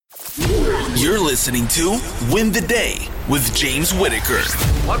You're listening to Win the Day with James Whitaker.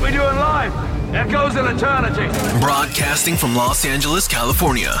 What we do in life echoes in eternity. Broadcasting from Los Angeles,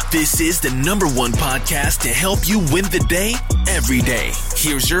 California. This is the #1 podcast to help you win the day every day.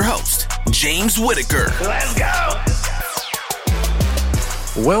 Here's your host, James Whitaker. Let's go!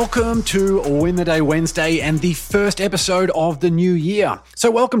 Welcome to Win the Day Wednesday and the first episode of the new year. So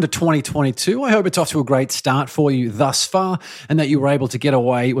welcome to 2022. I hope it's off to a great start for you thus far and that you were able to get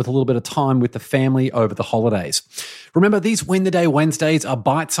away with a little bit of time with the family over the holidays. Remember, these Win the Day Wednesdays are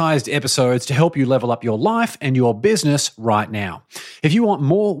bite-sized episodes to help you level up your life and your business right now. If you want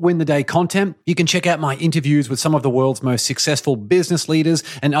more Win the Day content, you can check out my interviews with some of the world's most successful business leaders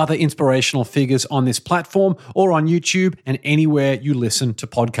and other inspirational figures on this platform or on YouTube and anywhere you listen to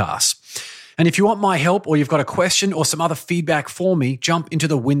podcasts. And if you want my help or you've got a question or some other feedback for me, jump into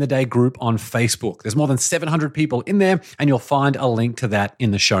the Win the Day group on Facebook. There's more than 700 people in there and you'll find a link to that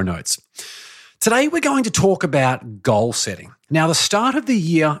in the show notes. Today, we're going to talk about goal setting. Now, the start of the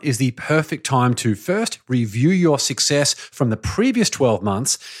year is the perfect time to first review your success from the previous 12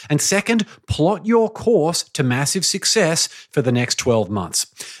 months, and second, plot your course to massive success for the next 12 months.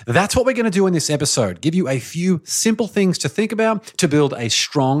 That's what we're going to do in this episode, give you a few simple things to think about to build a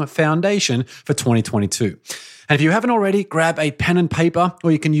strong foundation for 2022. And if you haven't already, grab a pen and paper,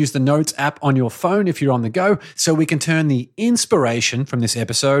 or you can use the Notes app on your phone if you're on the go, so we can turn the inspiration from this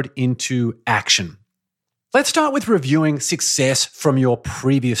episode into action. Let's start with reviewing success from your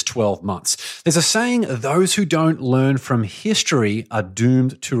previous 12 months. There's a saying, those who don't learn from history are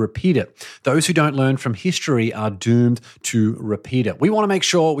doomed to repeat it. Those who don't learn from history are doomed to repeat it. We want to make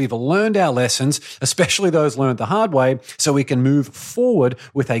sure we've learned our lessons, especially those learned the hard way, so we can move forward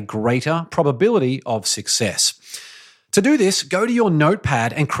with a greater probability of success. To do this, go to your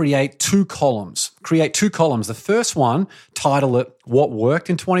notepad and create two columns. The first one, title it, What Worked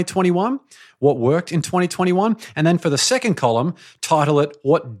in 2021? What worked in 2021? And then for the second column, title it,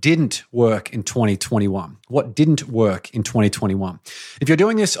 What Didn't Work in 2021? What didn't work in 2021? If you're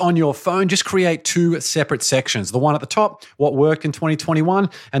doing this on your phone, just create two separate sections. The one at the top, What Worked in 2021?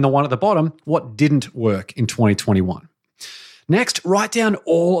 And the one at the bottom, What Didn't Work in 2021? Next, write down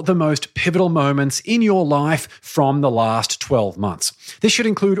all the most pivotal moments in your life from the last 12 months. This should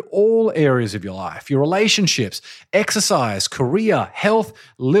include all areas of your life, your relationships, exercise, career, health,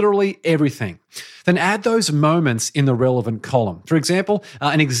 literally everything. Then add those moments in the relevant column. For example,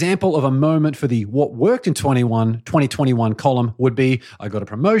 an example of a moment for the What Worked in 2021 column would be, I got a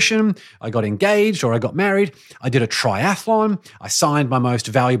promotion, I got engaged, or I got married, I did a triathlon, I signed my most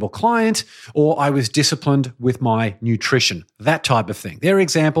valuable client, or I was disciplined with my nutrition. That type of thing. They're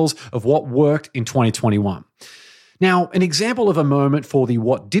examples of what worked in 2021. Now, an example of a moment for the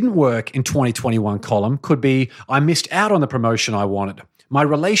What Didn't Work in 2021 column could be, I missed out on the promotion I wanted. My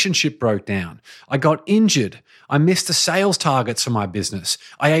relationship broke down. I got injured. I missed the sales targets for my business.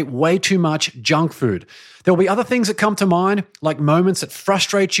 I ate way too much junk food. There will be other things that come to mind, like moments that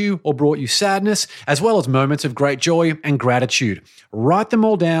frustrate you or brought you sadness, as well as moments of great joy and gratitude. Write them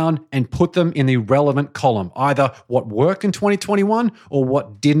all down and put them in the relevant column, either what worked in 2021 or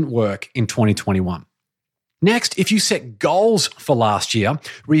what didn't work in 2021. Next, if you set goals for last year,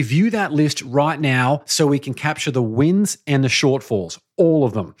 review that list right now so we can capture the wins and the shortfalls, all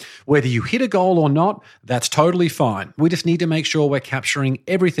of them. Whether you hit a goal or not, that's totally fine. We just need to make sure we're capturing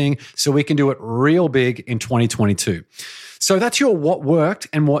everything so we can do it real big in 2022. So that's your what worked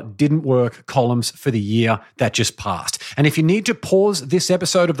and what didn't work columns for the year that just passed. And if you need to pause this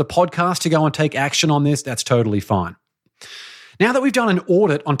episode of the podcast to go and take action on this, that's totally fine. Now that we've done an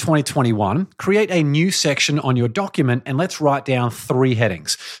audit on 2021, create a new section on your document and let's write down 3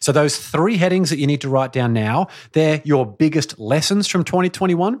 headings. So those 3 headings that you need to write down now, they're your biggest lessons from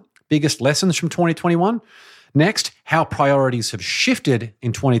 2021. Next, how priorities have shifted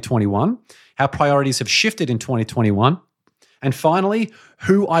in 2021. And finally,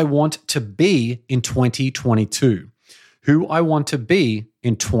 who I want to be in 2022.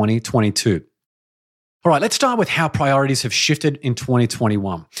 All right, let's start with how priorities have shifted in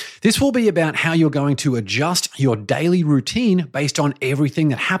 2021. This will be about how you're going to adjust your daily routine based on everything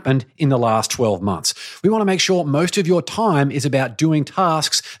that happened in the last 12 months. We want to make sure most of your time is about doing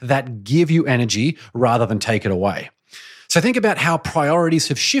tasks that give you energy rather than take it away. So think about how priorities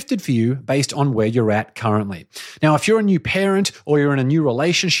have shifted for you based on where you're at currently. Now, if you're a new parent or you're in a new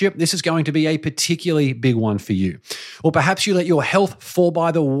relationship, this is going to be a particularly big one for you. Or perhaps you let your health fall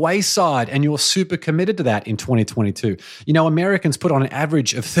by the wayside and you're super committed to that in 2022. You know, Americans put on an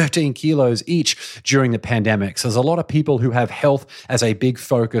average of 13 kilos each during the pandemic. So there's a lot of people who have health as a big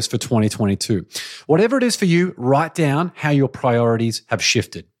focus for 2022. Whatever it is for you, write down how your priorities have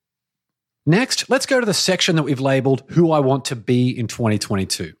shifted. Next, let's go to the section that we've labeled Who I Want to Be in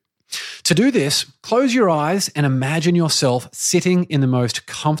 2022. To do this, close your eyes and imagine yourself sitting in the most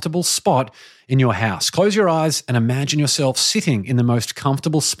comfortable spot in your house. Close your eyes and imagine yourself sitting in the most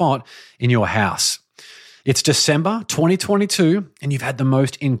comfortable spot in your house. It's December 2022, and you've had the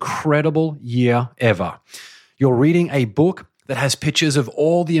most incredible year ever. You're reading a book that has pictures of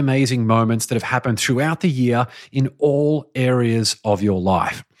all the amazing moments that have happened throughout the year in all areas of your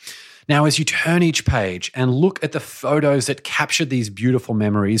life. Now, as you turn each page and look at the photos that captured these beautiful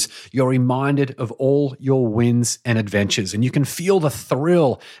memories, you're reminded of all your wins and adventures, and you can feel the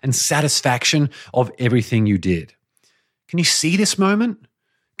thrill and satisfaction of everything you did. Can you see this moment?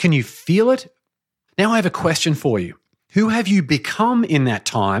 Can you feel it? Now I have a question for you. Who have you become in that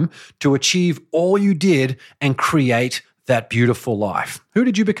time to achieve all you did and create that beautiful life? Who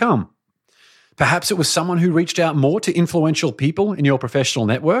did you become? Perhaps it was someone who reached out more to influential people in your professional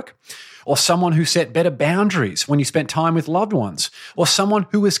network, or someone who set better boundaries when you spent time with loved ones, or someone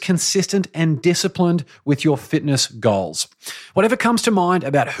who was consistent and disciplined with your fitness goals. Whatever comes to mind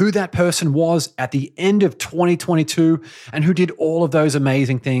about who that person was at the end of 2022 and who did all of those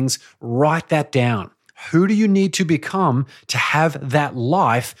amazing things, write that down. Who do you need to become to have that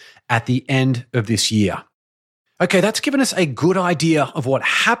life at the end of this year? Okay, that's given us a good idea of what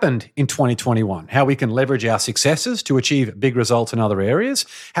happened in 2021, how we can leverage our successes to achieve big results in other areas,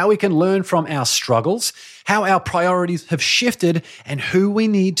 how we can learn from our struggles, how our priorities have shifted, and who we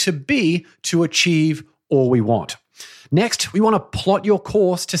need to be to achieve all we want. Next, we want to plot your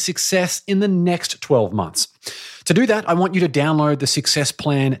course to success in the next 12 months. To do that, I want you to download the Success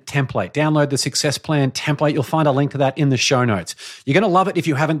Plan template. Download the Success Plan template. You'll find a link to that in the show notes. You're going to love it if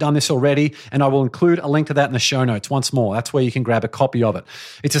you haven't done this already, and I will include a link to that in the show notes once more. That's where you can grab a copy of it.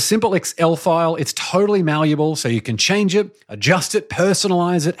 It's a simple Excel file. It's totally malleable, so you can change it, adjust it,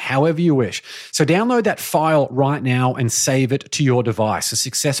 personalize it, however you wish. So download that file right now and save it to your device, the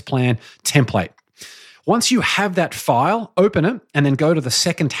Success Plan template. Once you have that file, open it and then go to the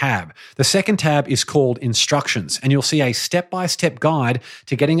second tab. The second tab is called Instructions, and you'll see a step-by-step guide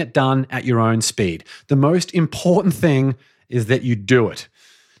to getting it done at your own speed. The most important thing is that you do it.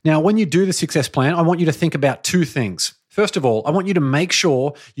 Now, when you do the Success Plan, I want you to think about two things. First of all, I want you to make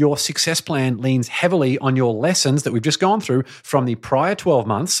sure your Success Plan leans heavily on your lessons that we've just gone through from the prior 12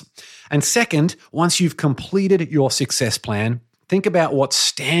 months. And second, once you've completed your Success Plan, think about what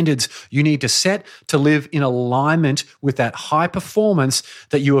standards you need to set to live in alignment with that high performance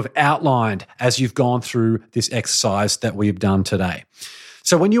that you have outlined as you've gone through this exercise that we've done today.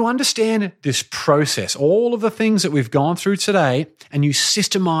 So when you understand this process, all of the things that we've gone through today, and you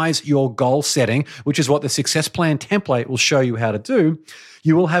systemize your goal setting, which is what the Success Plan template will show you how to do,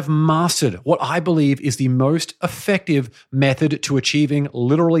 you will have mastered what I believe is the most effective method to achieving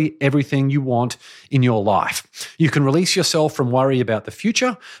literally everything you want in your life. You can release yourself from worry about the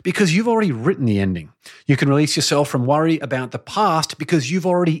future because you've already written the ending. You can release yourself from worry about the past because you've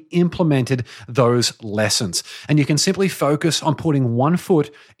already implemented those lessons. And you can simply focus on putting one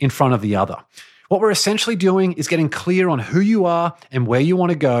foot in front of the other. What we're essentially doing is getting clear on who you are and where you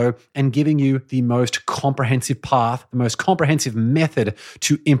want to go and giving you the most comprehensive path, the most comprehensive method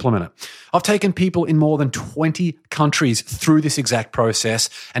to implement it. I've taken people in more than 20 countries through this exact process,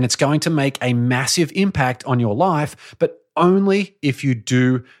 and it's going to make a massive impact on your life, but only if you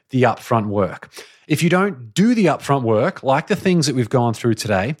do the upfront work. If you don't do the upfront work, like the things that we've gone through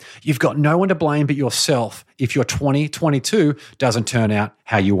today, you've got no one to blame but yourself if your 2022 doesn't turn out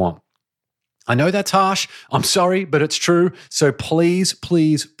how you want. I know that's harsh. I'm sorry, but it's true. So please,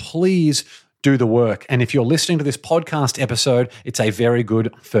 please, please do the work. And if you're listening to this podcast episode, it's a very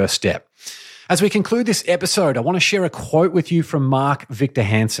good first step. As we conclude this episode, I want to share a quote with you from Mark Victor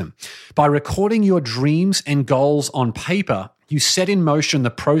Hansen. By recording your dreams and goals on paper, you set in motion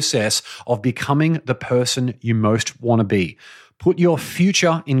the process of becoming the person you most want to be. Put your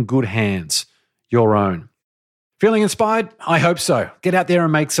future in good hands, your own. Feeling inspired? I hope so. Get out there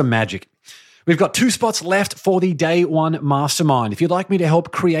and make some magic. We've got 2 spots left for the Day 1 Mastermind. If you'd like me to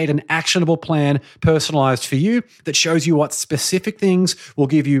help create an actionable plan personalized for you that shows you what specific things will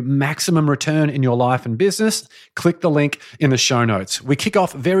give you maximum return in your life and business, click the link in the show notes. We kick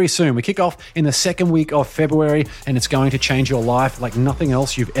off very soon. We kick off in the second week of February, and it's going to change your life like nothing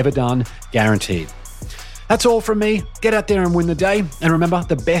else you've ever done, guaranteed. That's all from me. Get out there and win the day. And remember,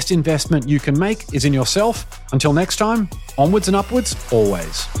 the best investment you can make is in yourself. Until next time, onwards and upwards,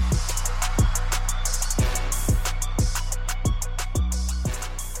 always.